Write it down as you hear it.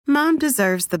Mom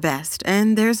deserves the best,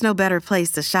 and there's no better place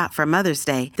to shop for Mother's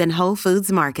Day than Whole Foods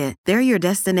Market. They're your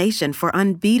destination for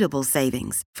unbeatable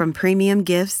savings, from premium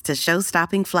gifts to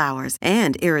show-stopping flowers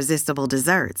and irresistible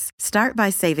desserts. Start by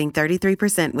saving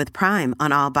 33% with Prime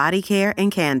on all body care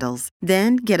and candles.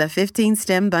 Then get a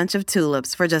 15-stem bunch of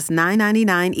tulips for just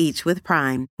 $9.99 each with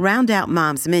Prime. Round out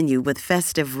Mom's menu with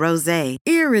festive rosé,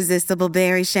 irresistible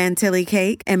berry chantilly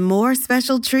cake, and more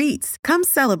special treats. Come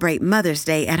celebrate Mother's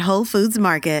Day at Whole Foods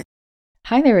Market.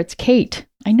 Hi there, it's Kate.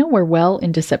 I know we're well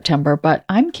into September, but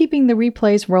I'm keeping the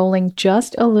replays rolling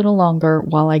just a little longer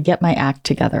while I get my act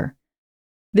together.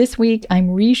 This week, I'm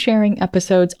resharing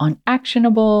episodes on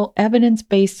actionable,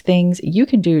 evidence-based things you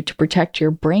can do to protect your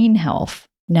brain health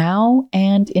now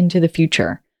and into the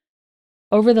future.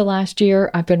 Over the last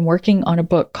year, I've been working on a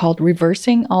book called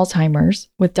Reversing Alzheimer's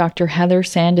with Dr. Heather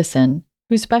Sanderson,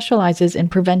 who specializes in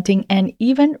preventing and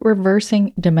even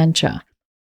reversing dementia.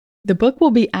 The book will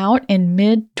be out in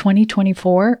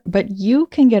mid-2024, but you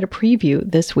can get a preview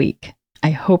this week.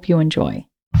 I hope you enjoy.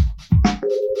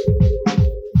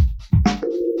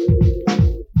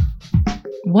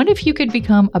 What if you could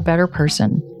become a better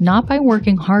person, not by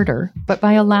working harder, but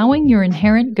by allowing your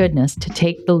inherent goodness to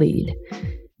take the lead?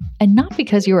 And not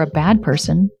because you're a bad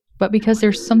person, but because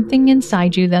there's something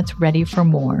inside you that's ready for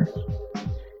more.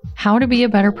 How to Be a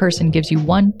Better Person gives you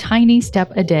one tiny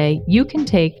step a day you can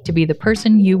take to be the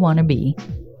person you want to be.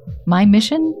 My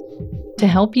mission? To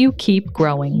help you keep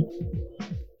growing.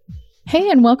 Hey,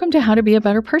 and welcome to How to Be a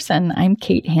Better Person. I'm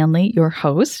Kate Hanley, your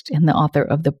host and the author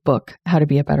of the book, How to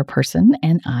Be a Better Person,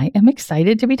 and I am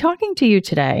excited to be talking to you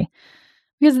today.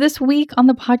 Because this week on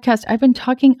the podcast, I've been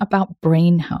talking about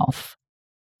brain health.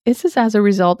 This is as a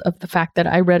result of the fact that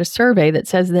I read a survey that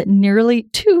says that nearly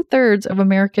 2/3 of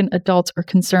American adults are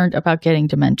concerned about getting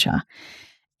dementia.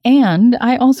 And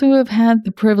I also have had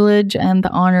the privilege and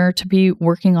the honor to be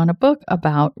working on a book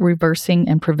about reversing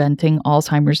and preventing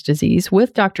Alzheimer's disease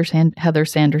with Dr. Heather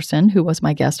Sanderson, who was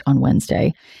my guest on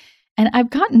Wednesday. And I've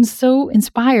gotten so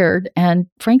inspired and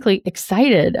frankly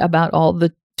excited about all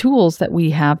the tools that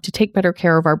we have to take better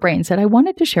care of our brains that I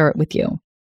wanted to share it with you.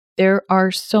 There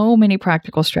are so many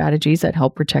practical strategies that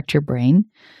help protect your brain.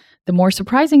 The more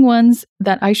surprising ones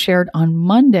that I shared on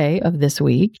Monday of this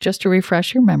week, just to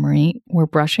refresh your memory, were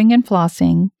brushing and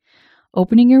flossing,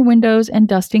 opening your windows and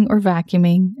dusting or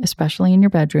vacuuming, especially in your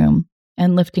bedroom,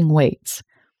 and lifting weights.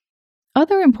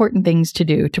 Other important things to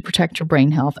do to protect your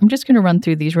brain health, I'm just going to run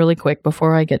through these really quick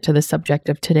before I get to the subject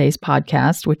of today's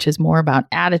podcast, which is more about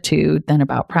attitude than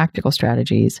about practical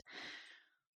strategies.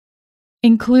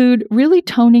 Include really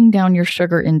toning down your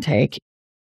sugar intake.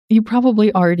 You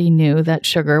probably already knew that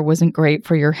sugar wasn't great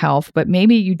for your health, but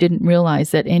maybe you didn't realize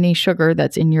that any sugar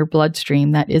that's in your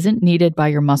bloodstream that isn't needed by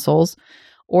your muscles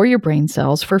or your brain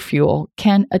cells for fuel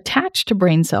can attach to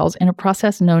brain cells in a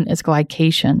process known as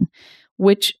glycation,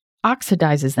 which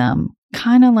oxidizes them,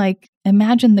 kind of like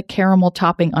imagine the caramel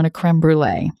topping on a creme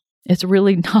brulee. It's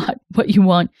really not what you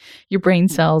want your brain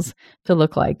cells to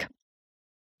look like.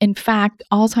 In fact,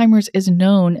 Alzheimer's is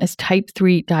known as type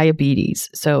 3 diabetes.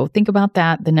 So think about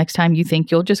that the next time you think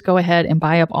you'll just go ahead and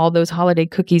buy up all those holiday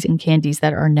cookies and candies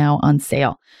that are now on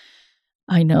sale.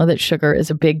 I know that sugar is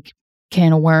a big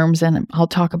can of worms, and I'll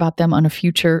talk about them on a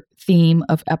future theme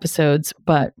of episodes.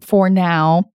 But for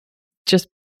now, just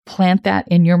plant that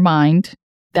in your mind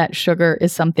that sugar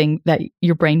is something that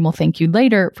your brain will thank you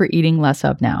later for eating less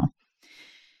of now.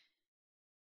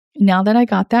 Now that I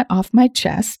got that off my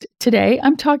chest, today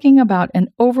I'm talking about an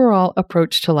overall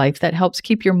approach to life that helps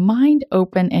keep your mind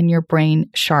open and your brain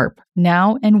sharp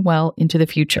now and well into the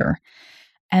future.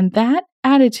 And that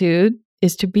attitude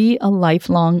is to be a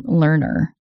lifelong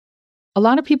learner. A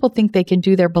lot of people think they can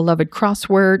do their beloved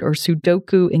crossword or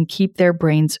Sudoku and keep their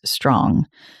brains strong.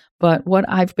 But what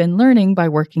I've been learning by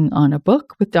working on a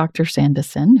book with Dr.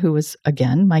 Sanderson, who was,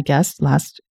 again, my guest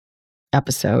last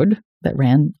episode that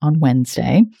ran on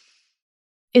Wednesday,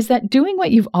 is that doing what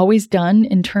you've always done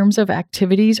in terms of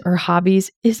activities or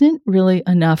hobbies isn't really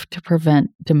enough to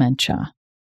prevent dementia.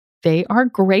 They are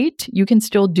great. You can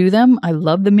still do them. I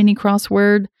love the mini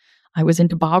crossword. I was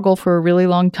into Boggle for a really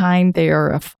long time. They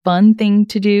are a fun thing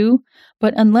to do.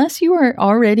 But unless you are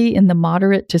already in the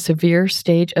moderate to severe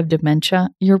stage of dementia,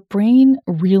 your brain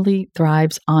really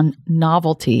thrives on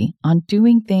novelty, on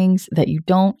doing things that you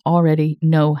don't already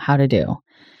know how to do.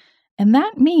 And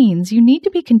that means you need to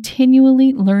be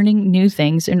continually learning new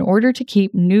things in order to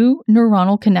keep new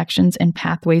neuronal connections and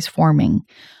pathways forming,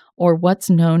 or what's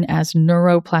known as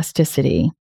neuroplasticity.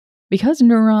 Because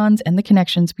neurons and the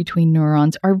connections between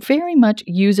neurons are very much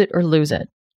use it or lose it.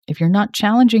 If you're not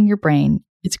challenging your brain,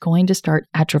 it's going to start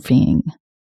atrophying.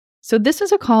 So this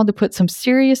is a call to put some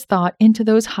serious thought into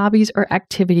those hobbies or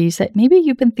activities that maybe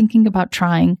you've been thinking about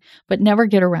trying, but never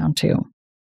get around to.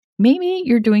 Maybe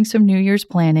you're doing some New Year's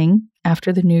planning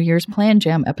after the New Year's Plan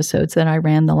Jam episodes that I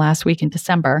ran the last week in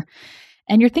December,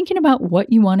 and you're thinking about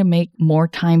what you want to make more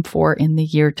time for in the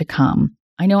year to come.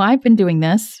 I know I've been doing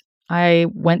this. I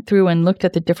went through and looked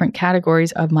at the different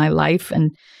categories of my life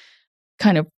and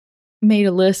kind of made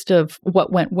a list of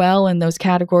what went well in those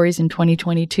categories in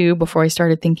 2022 before I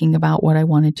started thinking about what I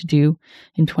wanted to do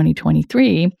in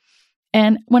 2023.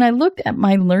 And when I looked at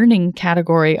my learning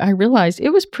category, I realized it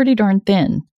was pretty darn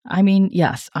thin. I mean,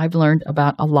 yes, I've learned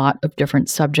about a lot of different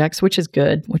subjects, which is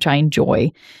good, which I enjoy.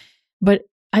 But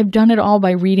I've done it all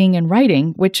by reading and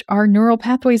writing, which are neural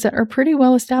pathways that are pretty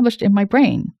well established in my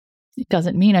brain. It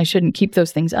doesn't mean I shouldn't keep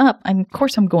those things up. Of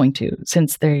course I'm going to,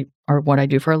 since they are what I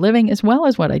do for a living as well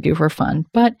as what I do for fun.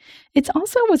 But it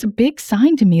also was a big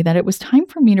sign to me that it was time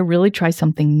for me to really try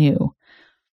something new.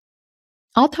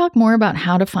 I'll talk more about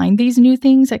how to find these new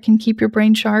things that can keep your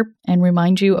brain sharp and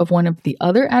remind you of one of the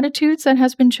other attitudes that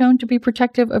has been shown to be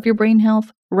protective of your brain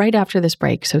health right after this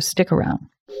break, so stick around.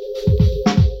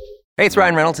 Hey, it's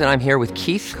Ryan Reynolds, and I'm here with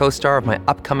Keith, co-star of my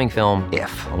upcoming film,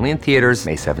 If, only in theaters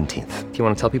May 17th. Do you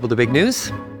want to tell people the big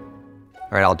news?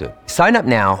 All right, I'll do it. Sign up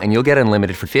now and you'll get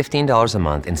unlimited for $15 a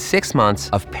month and 6 months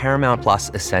of Paramount Plus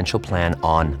Essential Plan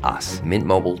on us.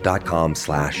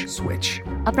 MintMobile.com/switch.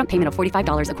 Upfront payment of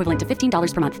 $45 equivalent to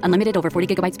 $15 per month. Unlimited over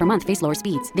 40 gigabytes per month. Face lower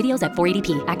speeds. Videos at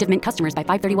 480p. Active Mint customers by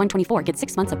 531.24 get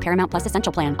 6 months of Paramount Plus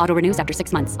Essential Plan. Auto renews after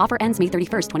 6 months. Offer ends May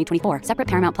 31st, 2024. Separate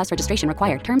Paramount Plus registration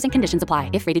required. Terms and conditions apply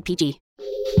if rated PG.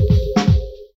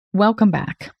 Welcome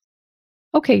back.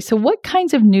 Okay, so what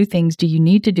kinds of new things do you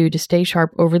need to do to stay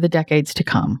sharp over the decades to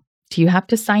come? Do you have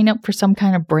to sign up for some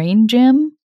kind of brain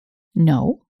gym?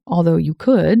 No, although you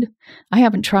could. I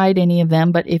haven't tried any of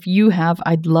them, but if you have,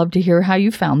 I'd love to hear how you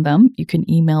found them. You can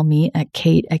email me at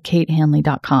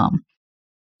kate@katehanley.com.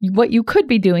 What you could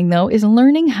be doing, though, is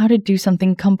learning how to do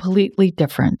something completely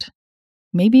different.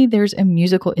 Maybe there's a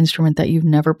musical instrument that you've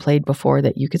never played before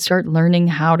that you could start learning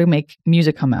how to make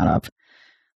music come out of.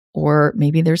 Or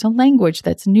maybe there's a language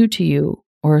that's new to you,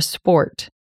 or a sport,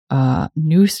 a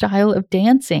new style of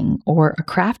dancing, or a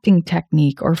crafting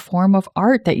technique or form of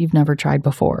art that you've never tried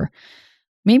before.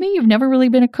 Maybe you've never really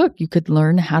been a cook. You could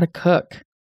learn how to cook.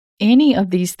 Any of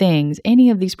these things, any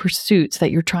of these pursuits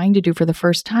that you're trying to do for the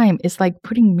first time is like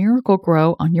putting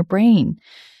Miracle-Gro on your brain.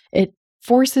 It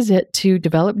forces it to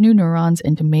develop new neurons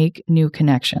and to make new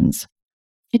connections.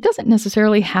 It doesn't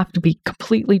necessarily have to be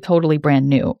completely, totally brand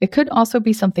new. It could also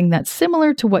be something that's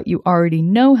similar to what you already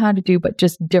know how to do, but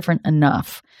just different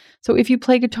enough. So if you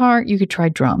play guitar, you could try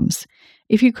drums.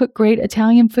 If you cook great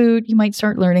Italian food, you might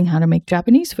start learning how to make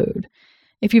Japanese food.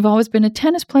 If you've always been a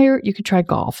tennis player, you could try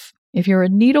golf. If you're a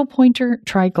needle pointer,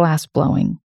 try glass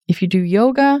blowing. If you do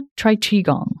yoga, try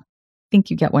Qigong. I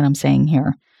think you get what I'm saying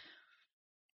here.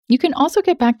 You can also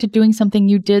get back to doing something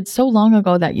you did so long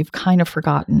ago that you've kind of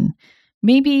forgotten.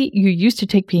 Maybe you used to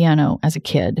take piano as a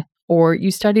kid, or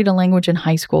you studied a language in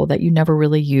high school that you never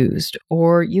really used,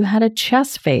 or you had a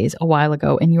chess phase a while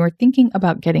ago and you are thinking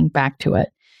about getting back to it.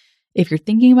 If you're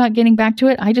thinking about getting back to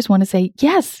it, I just want to say,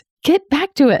 yes, get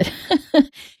back to it.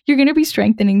 You're going to be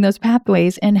strengthening those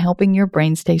pathways and helping your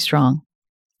brain stay strong.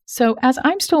 So as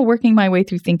I'm still working my way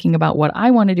through thinking about what I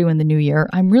want to do in the new year,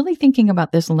 I'm really thinking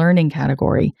about this learning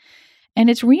category. And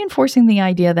it's reinforcing the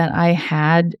idea that I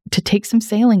had to take some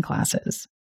sailing classes.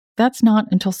 That's not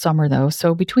until summer, though.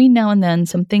 So between now and then,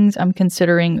 some things I'm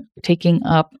considering taking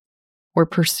up or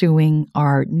pursuing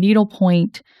are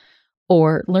needlepoint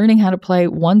or learning how to play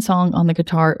one song on the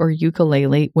guitar or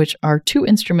ukulele, which are two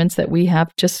instruments that we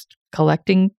have just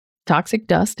collecting toxic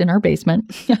dust in our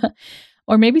basement.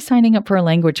 Or maybe signing up for a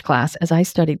language class, as I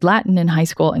studied Latin in high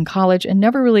school and college and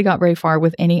never really got very far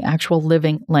with any actual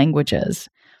living languages.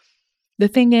 The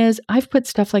thing is, I've put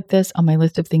stuff like this on my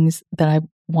list of things that I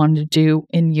wanted to do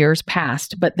in years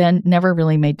past, but then never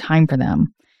really made time for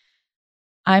them.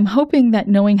 I'm hoping that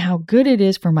knowing how good it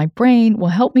is for my brain will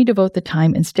help me devote the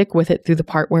time and stick with it through the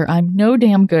part where I'm no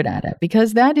damn good at it,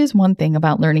 because that is one thing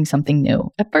about learning something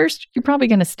new. At first, you're probably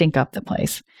going to stink up the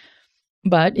place.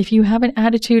 But if you have an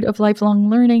attitude of lifelong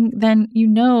learning, then you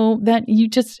know that you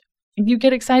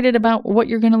get excited about what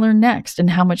you're going to learn next and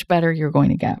how much better you're going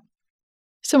to get.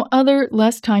 Some other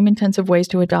less time-intensive ways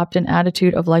to adopt an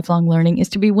attitude of lifelong learning is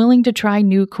to be willing to try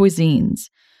new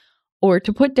cuisines, or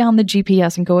to put down the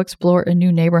GPS and go explore a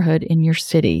new neighborhood in your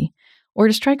city, or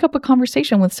to strike up a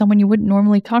conversation with someone you wouldn't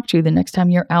normally talk to the next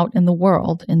time you're out in the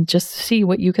world and just see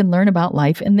what you can learn about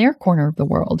life in their corner of the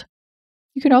world.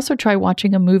 You could also try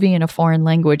watching a movie in a foreign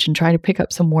language and try to pick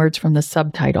up some words from the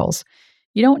subtitles.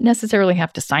 You don't necessarily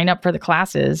have to sign up for the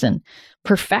classes and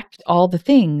perfect all the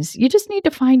things. You just need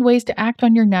to find ways to act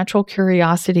on your natural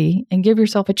curiosity and give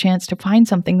yourself a chance to find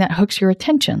something that hooks your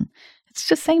attention. It's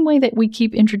the same way that we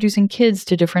keep introducing kids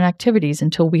to different activities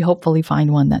until we hopefully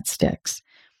find one that sticks.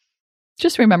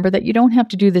 Just remember that you don't have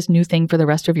to do this new thing for the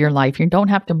rest of your life. You don't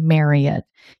have to marry it.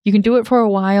 You can do it for a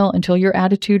while until your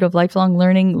attitude of lifelong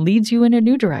learning leads you in a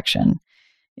new direction.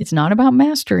 It's not about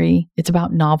mastery, it's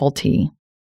about novelty.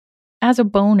 As a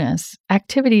bonus,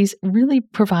 activities really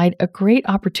provide a great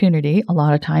opportunity, a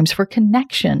lot of times, for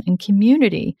connection and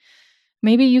community.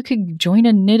 Maybe you could join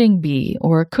a knitting bee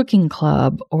or a cooking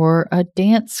club or a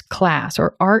dance class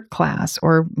or art class,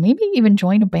 or maybe even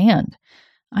join a band.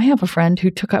 I have a friend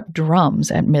who took up drums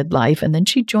at midlife, and then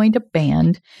she joined a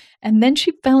band, and then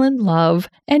she fell in love,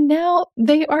 and now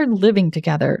they are living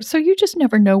together. So you just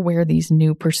never know where these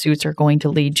new pursuits are going to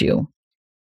lead you.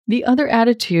 The other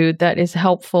attitude that is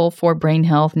helpful for brain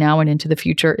health now and into the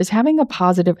future is having a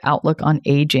positive outlook on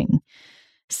aging.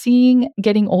 Seeing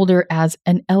getting older as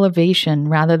an elevation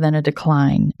rather than a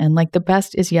decline, and like the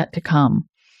best is yet to come.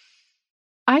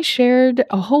 I shared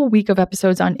a whole week of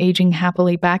episodes on aging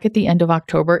happily back at the end of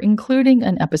October, including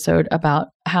an episode about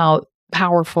how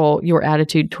powerful your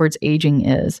attitude towards aging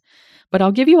is. But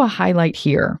I'll give you a highlight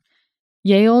here.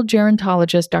 Yale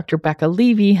gerontologist Dr. Becca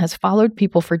Levy has followed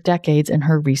people for decades in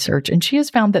her research, and she has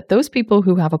found that those people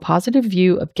who have a positive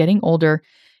view of getting older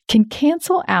can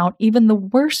cancel out even the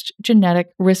worst genetic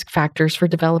risk factors for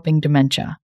developing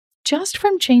dementia, just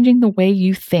from changing the way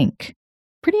you think.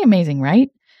 Pretty amazing, right?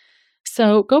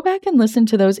 So go back and listen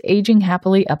to those Aging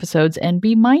Happily episodes and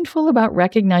be mindful about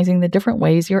recognizing the different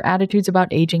ways your attitudes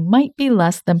about aging might be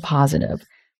less than positive.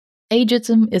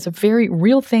 Ageism is a very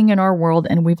real thing in our world,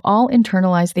 and we've all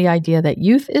internalized the idea that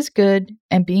youth is good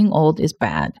and being old is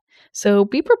bad. So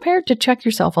be prepared to check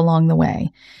yourself along the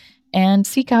way and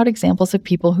seek out examples of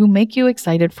people who make you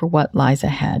excited for what lies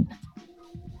ahead.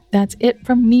 That's it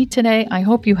from me today. I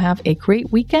hope you have a great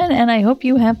weekend, and I hope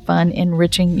you have fun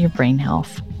enriching your brain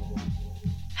health.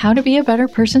 How to Be a Better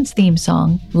Person's theme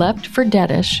song, Left for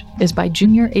Deadish, is by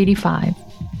Junior85.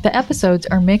 The episodes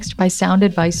are mixed by Sound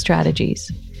Advice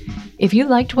Strategies. If you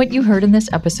liked what you heard in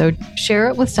this episode, share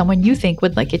it with someone you think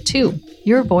would like it too.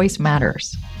 Your voice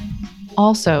matters.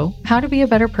 Also, How to Be a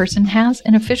Better Person has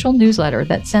an official newsletter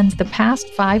that sends the past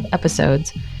 5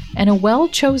 episodes and a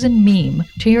well-chosen meme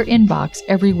to your inbox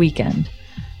every weekend.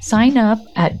 Sign up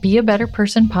at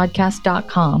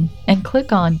beabetterpersonpodcast.com and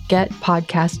click on Get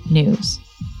Podcast News.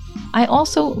 I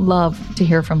also love to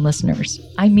hear from listeners.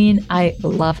 I mean, I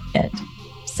love it.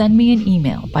 Send me an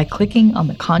email by clicking on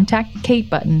the Contact Kate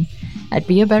button at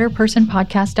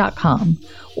beabetterpersonpodcast.com,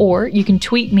 or you can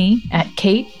tweet me at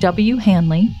Kate W.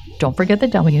 Hanley, don't forget the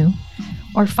W,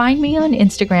 or find me on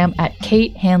Instagram at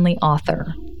Kate Hanley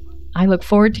Author. I look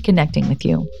forward to connecting with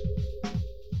you.